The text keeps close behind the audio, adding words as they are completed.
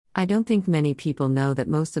I don't think many people know that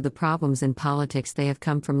most of the problems in politics they have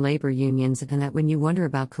come from labor unions, and that when you wonder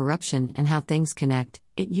about corruption and how things connect,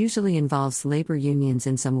 it usually involves labor unions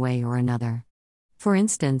in some way or another. For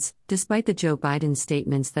instance, despite the Joe Biden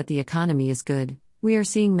statements that the economy is good, we are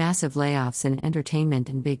seeing massive layoffs in entertainment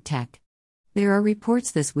and big tech. There are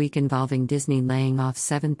reports this week involving Disney laying off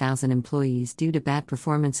 7,000 employees due to bad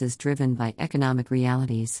performances driven by economic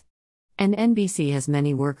realities. And NBC has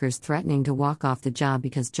many workers threatening to walk off the job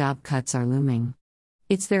because job cuts are looming.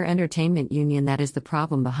 It's their entertainment union that is the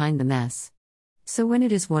problem behind the mess. So when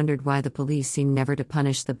it is wondered why the police seem never to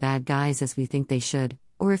punish the bad guys as we think they should,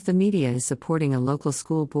 or if the media is supporting a local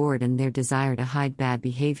school board and their desire to hide bad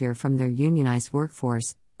behavior from their unionized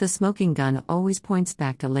workforce, the smoking gun always points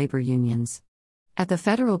back to labor unions. At the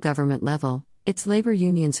federal government level, it's labor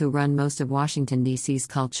unions who run most of Washington, D.C.'s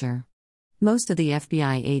culture. Most of the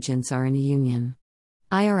FBI agents are in a union.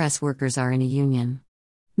 IRS workers are in a union.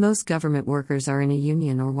 Most government workers are in a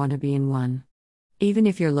union or want to be in one. Even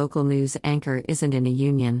if your local news anchor isn't in a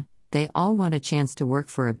union, they all want a chance to work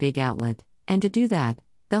for a big outlet, and to do that,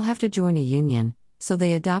 they'll have to join a union, so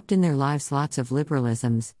they adopt in their lives lots of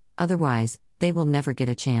liberalisms, otherwise, they will never get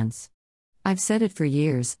a chance. I've said it for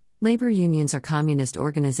years, labor unions are communist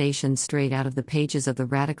organizations straight out of the pages of the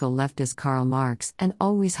radical leftist Karl Marx, and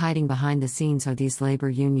always hiding behind the scenes are these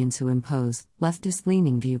labor unions who impose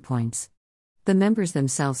leftist-leaning viewpoints. The members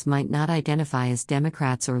themselves might not identify as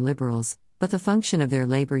Democrats or liberals, but the function of their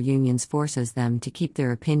labor unions forces them to keep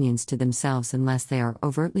their opinions to themselves unless they are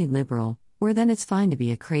overtly liberal, where then it's fine to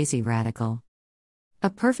be a crazy radical.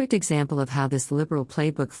 A perfect example of how this liberal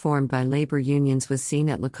playbook formed by labor unions was seen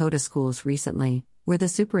at Lakota schools recently, where the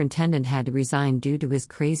superintendent had to resign due to his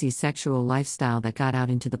crazy sexual lifestyle that got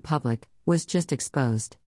out into the public, was just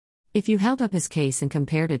exposed. If you held up his case and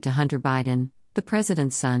compared it to Hunter Biden, the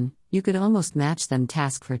president's son, you could almost match them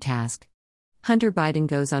task for task. Hunter Biden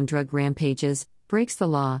goes on drug rampages, breaks the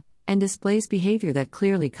law, and displays behavior that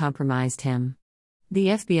clearly compromised him. The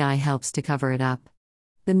FBI helps to cover it up.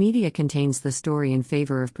 The media contains the story in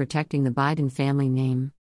favor of protecting the Biden family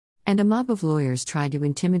name. And a mob of lawyers try to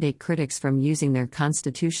intimidate critics from using their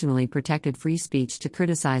constitutionally protected free speech to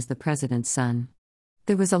criticize the president's son.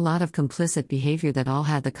 There was a lot of complicit behavior that all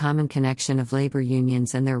had the common connection of labor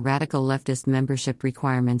unions and their radical leftist membership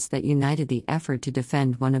requirements that united the effort to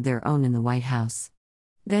defend one of their own in the White House.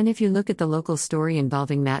 Then if you look at the local story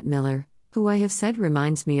involving Matt Miller, who I have said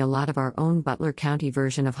reminds me a lot of our own Butler County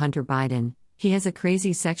version of Hunter Biden, he has a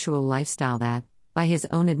crazy sexual lifestyle that, by his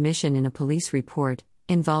own admission in a police report,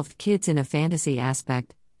 involved kids in a fantasy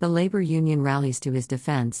aspect. The labor union rallies to his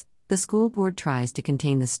defense, the school board tries to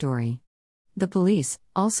contain the story. The police,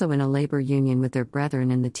 also in a labor union with their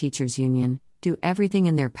brethren in the teachers' union, do everything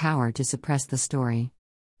in their power to suppress the story.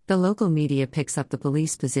 The local media picks up the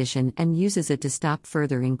police position and uses it to stop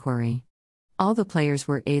further inquiry. All the players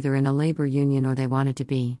were either in a labor union or they wanted to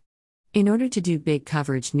be. In order to do big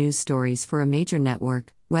coverage news stories for a major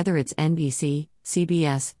network, whether it's NBC,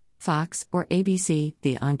 CBS, Fox, or ABC,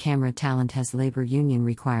 the on-camera talent has labor union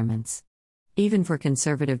requirements. Even for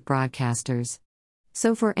conservative broadcasters.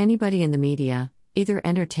 So for anybody in the media, either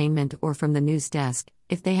entertainment or from the news desk,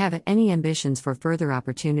 if they have any ambitions for further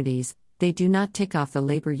opportunities, they do not tick off the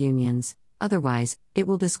labor unions, otherwise, it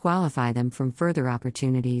will disqualify them from further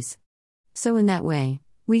opportunities. So in that way,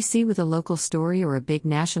 we see with a local story or a big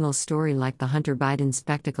national story like the Hunter Biden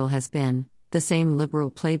spectacle has been, the same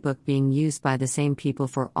liberal playbook being used by the same people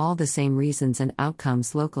for all the same reasons and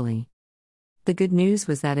outcomes locally. The good news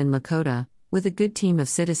was that in Lakota, with a good team of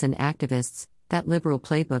citizen activists, that liberal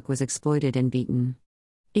playbook was exploited and beaten.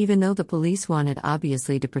 Even though the police wanted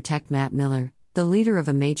obviously to protect Matt Miller, the leader of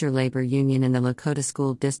a major labor union in the Lakota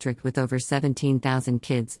school district with over 17,000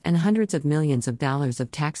 kids and hundreds of millions of dollars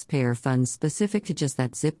of taxpayer funds specific to just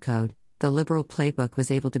that zip code, the liberal playbook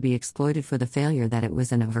was able to be exploited for the failure that it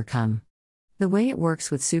was and overcome. The way it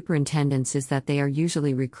works with superintendents is that they are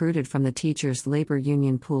usually recruited from the teachers' labor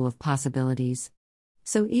union pool of possibilities.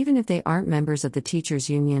 So even if they aren't members of the teachers'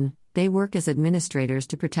 union, they work as administrators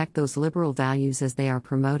to protect those liberal values as they are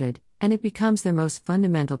promoted, and it becomes their most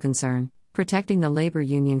fundamental concern, protecting the labor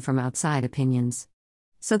union from outside opinions.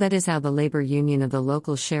 So that is how the labor union of the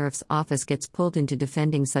local sheriff's office gets pulled into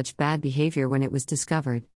defending such bad behavior when it was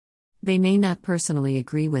discovered. They may not personally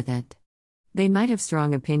agree with it. They might have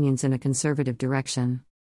strong opinions in a conservative direction.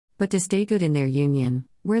 But to stay good in their union,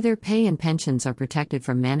 where their pay and pensions are protected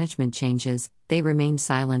from management changes, they remain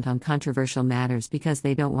silent on controversial matters because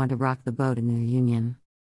they don't want to rock the boat in their union.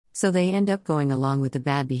 So they end up going along with the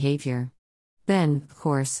bad behavior. Then, of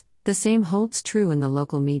course, the same holds true in the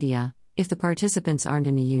local media. If the participants aren't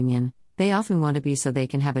in a union, They often want to be so they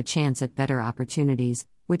can have a chance at better opportunities,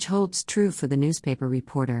 which holds true for the newspaper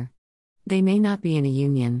reporter. They may not be in a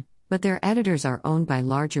union, but their editors are owned by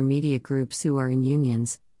larger media groups who are in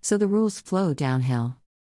unions, so the rules flow downhill.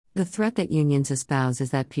 The threat that unions espouse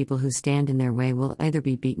is that people who stand in their way will either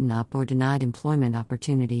be beaten up or denied employment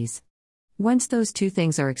opportunities. Once those two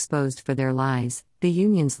things are exposed for their lies, the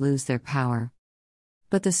unions lose their power.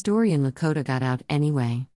 But the story in Lakota got out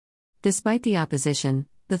anyway. Despite the opposition,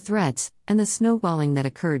 the threats, and the snowballing that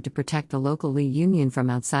occurred to protect the local union from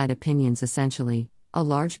outside opinions, essentially, a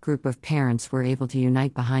large group of parents were able to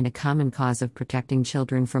unite behind a common cause of protecting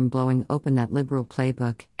children from blowing open that liberal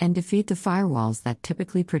playbook and defeat the firewalls that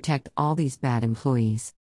typically protect all these bad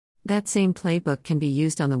employees. That same playbook can be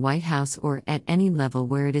used on the White House or at any level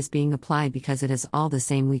where it is being applied because it has all the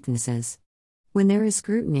same weaknesses. When there is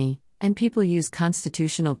scrutiny, and people use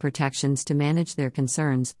constitutional protections to manage their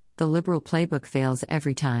concerns, the liberal playbook fails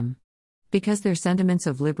every time. Because their sentiments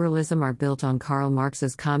of liberalism are built on Karl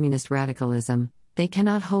Marx's communist radicalism, they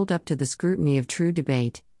cannot hold up to the scrutiny of true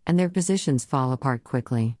debate, and their positions fall apart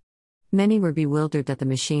quickly. Many were bewildered that the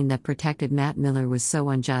machine that protected Matt Miller was so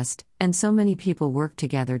unjust, and so many people worked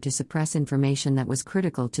together to suppress information that was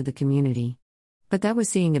critical to the community. But that was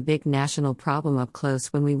seeing a big national problem up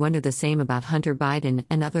close when we wonder the same about Hunter Biden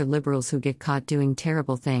and other liberals who get caught doing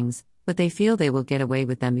terrible things, but they feel they will get away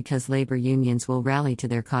with them because labor unions will rally to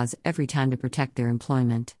their cause every time to protect their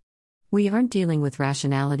employment. We aren't dealing with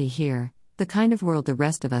rationality here, the kind of world the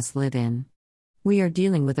rest of us live in. We are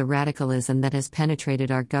dealing with a radicalism that has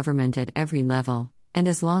penetrated our government at every level, and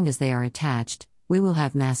as long as they are attached, we will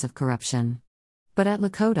have massive corruption. But at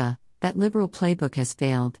Lakota, that liberal playbook has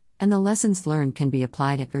failed, and the lessons learned can be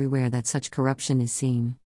applied everywhere that such corruption is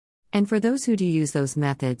seen. And for those who do use those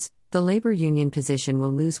methods, the labor union position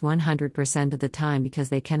will lose 100% of the time because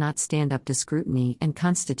they cannot stand up to scrutiny and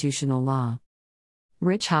constitutional law.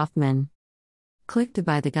 Rich Hoffman. Click to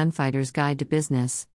buy the Gunfighter's Guide to Business.